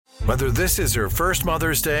Whether this is her first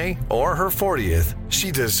Mother's Day or her 40th, she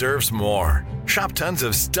deserves more. Shop tons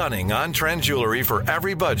of stunning on-trend jewelry for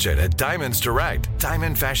every budget at Diamonds Direct.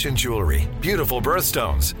 Diamond fashion jewelry, beautiful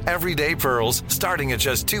birthstones, everyday pearls starting at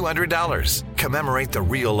just $200. Commemorate the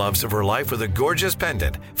real loves of her life with a gorgeous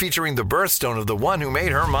pendant featuring the birthstone of the one who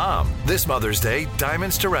made her mom. This Mother's Day,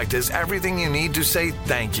 Diamonds Direct is everything you need to say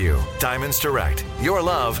thank you. Diamonds Direct. Your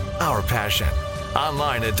love, our passion.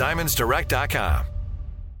 Online at diamondsdirect.com.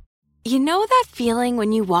 You know that feeling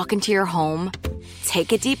when you walk into your home,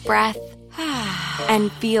 take a deep breath,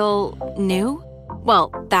 and feel new? Well,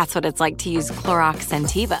 that's what it's like to use Clorox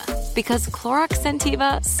Scentiva. Because Clorox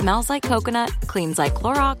Scentiva smells like coconut, cleans like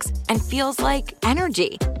Clorox, and feels like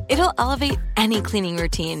energy. It'll elevate any cleaning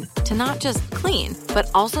routine to not just clean, but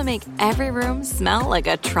also make every room smell like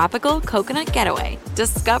a tropical coconut getaway.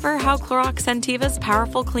 Discover how Clorox Scentiva's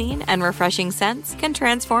powerful clean and refreshing scents can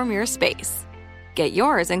transform your space. Get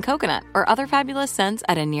yours in coconut or other fabulous scents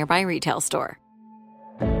at a nearby retail store.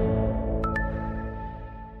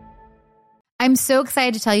 I'm so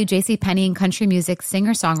excited to tell you JCPenney and country music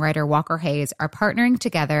singer-songwriter Walker Hayes are partnering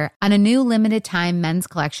together on a new limited-time men's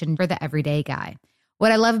collection for the everyday guy.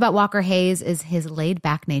 What I love about Walker Hayes is his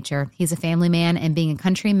laid-back nature. He's a family man, and being a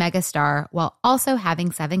country megastar while also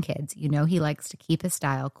having 7 kids, you know he likes to keep his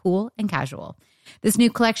style cool and casual. This new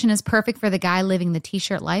collection is perfect for the guy living the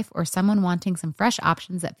t-shirt life or someone wanting some fresh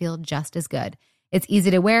options that feel just as good. It's easy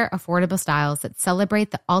to wear, affordable styles that celebrate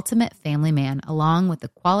the ultimate family man, along with the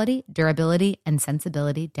quality, durability, and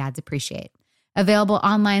sensibility dads appreciate. Available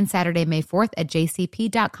online Saturday, May 4th at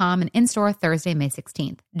jcp.com and in-store Thursday, May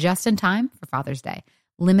 16th. Just in time for Father's Day.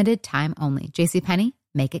 Limited time only. JCPenney,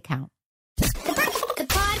 make it count. The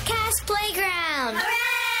Podcast Playground. Hooray!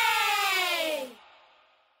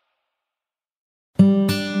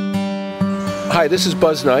 Hi, this is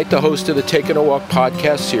Buzz Knight, the host of the Taking a Walk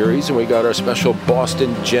podcast series, and we got our special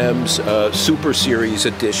Boston Gems Super Series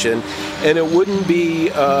edition. And it wouldn't be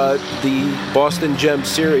the Boston Gems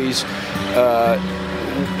series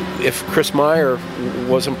if Kris Meyer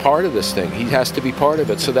wasn't part of this thing. He has to be part of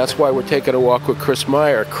it, so that's why we're taking a walk with Kris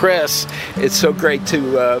Meyer. Kris, it's so great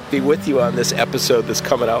to be with you on this episode that's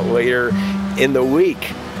coming out later in the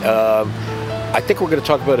week. I think we're going to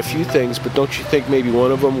talk about a few things, but don't you think maybe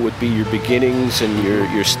one of them would be your beginnings and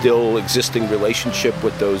your still existing relationship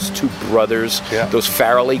with those 2 brothers, those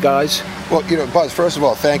Farrelly guys? Well, Buzz, first of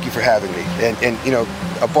all, thank you for having me. And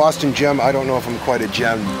a Boston gem, I don't know if I'm quite a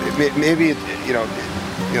gem. Maybe,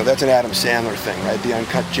 that's an Adam Sandler thing, right? The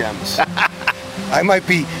uncut gems. I might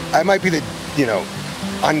be the,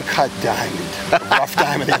 uncut diamond, a rough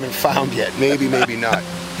diamond they haven't found yet. Maybe not.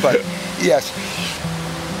 But, yes.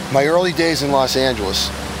 My early days in Los Angeles,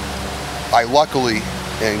 I luckily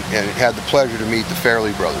and had the pleasure to meet the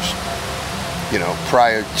Farrelly brothers.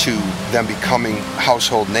 Prior to them becoming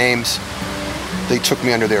household names, they took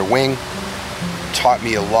me under their wing, taught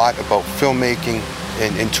me a lot about filmmaking,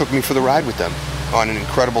 and took me for the ride with them on an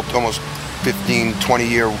incredible, almost 15,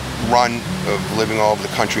 20-year run of living all over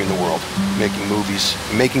the country and the world, making movies,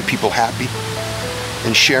 making people happy,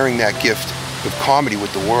 and sharing that gift of comedy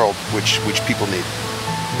with the world, which people need.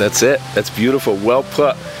 That's it. That's beautiful. Well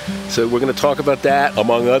put. So we're going to talk about that,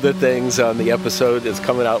 among other things, on the episode that's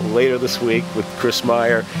coming out later this week with Kris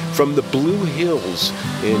Meyer from the Blue Hills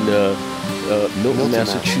in Milton,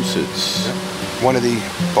 Massachusetts. Yeah. One of the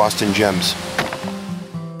Boston Gems.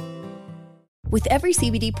 With every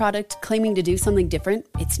CBD product claiming to do something different,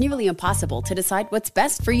 it's nearly impossible to decide what's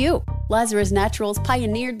best for you. Lazarus Naturals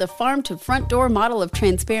pioneered the farm-to-front-door model of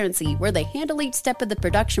transparency, where they handle each step of the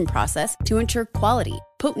production process to ensure quality,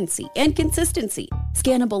 potency, and consistency.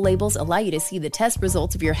 Scannable labels allow you to see the test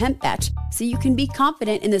results of your hemp batch, so you can be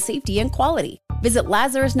confident in the safety and quality. Visit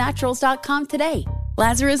LazarusNaturals.com today.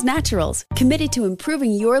 Lazarus Naturals, committed to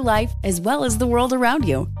improving your life as well as the world around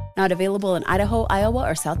you. Not available in Idaho, Iowa,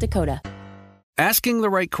 or South Dakota. Asking the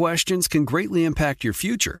right questions can greatly impact your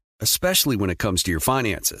future, especially when it comes to your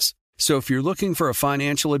finances. So if you're looking for a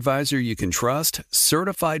financial advisor you can trust,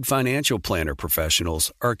 certified financial planner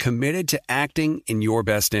professionals are committed to acting in your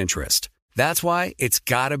best interest. That's why it's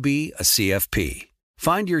got to be a CFP.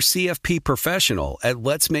 Find your CFP professional at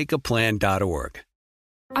letsmakeaplan.org.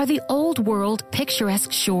 Are the old world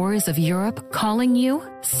picturesque shores of Europe calling you?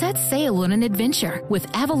 Set sail on an adventure with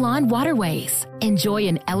Avalon Waterways. Enjoy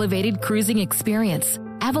an elevated cruising experience.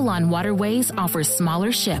 Avalon Waterways offers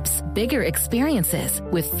smaller ships, bigger experiences,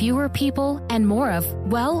 with fewer people and more of,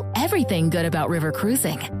 well, everything good about river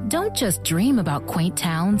cruising. Don't just dream about quaint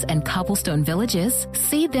towns and cobblestone villages.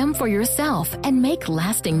 See them for yourself and make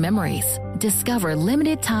lasting memories. Discover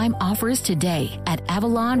limited time offers today at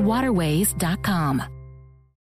AvalonWaterways.com.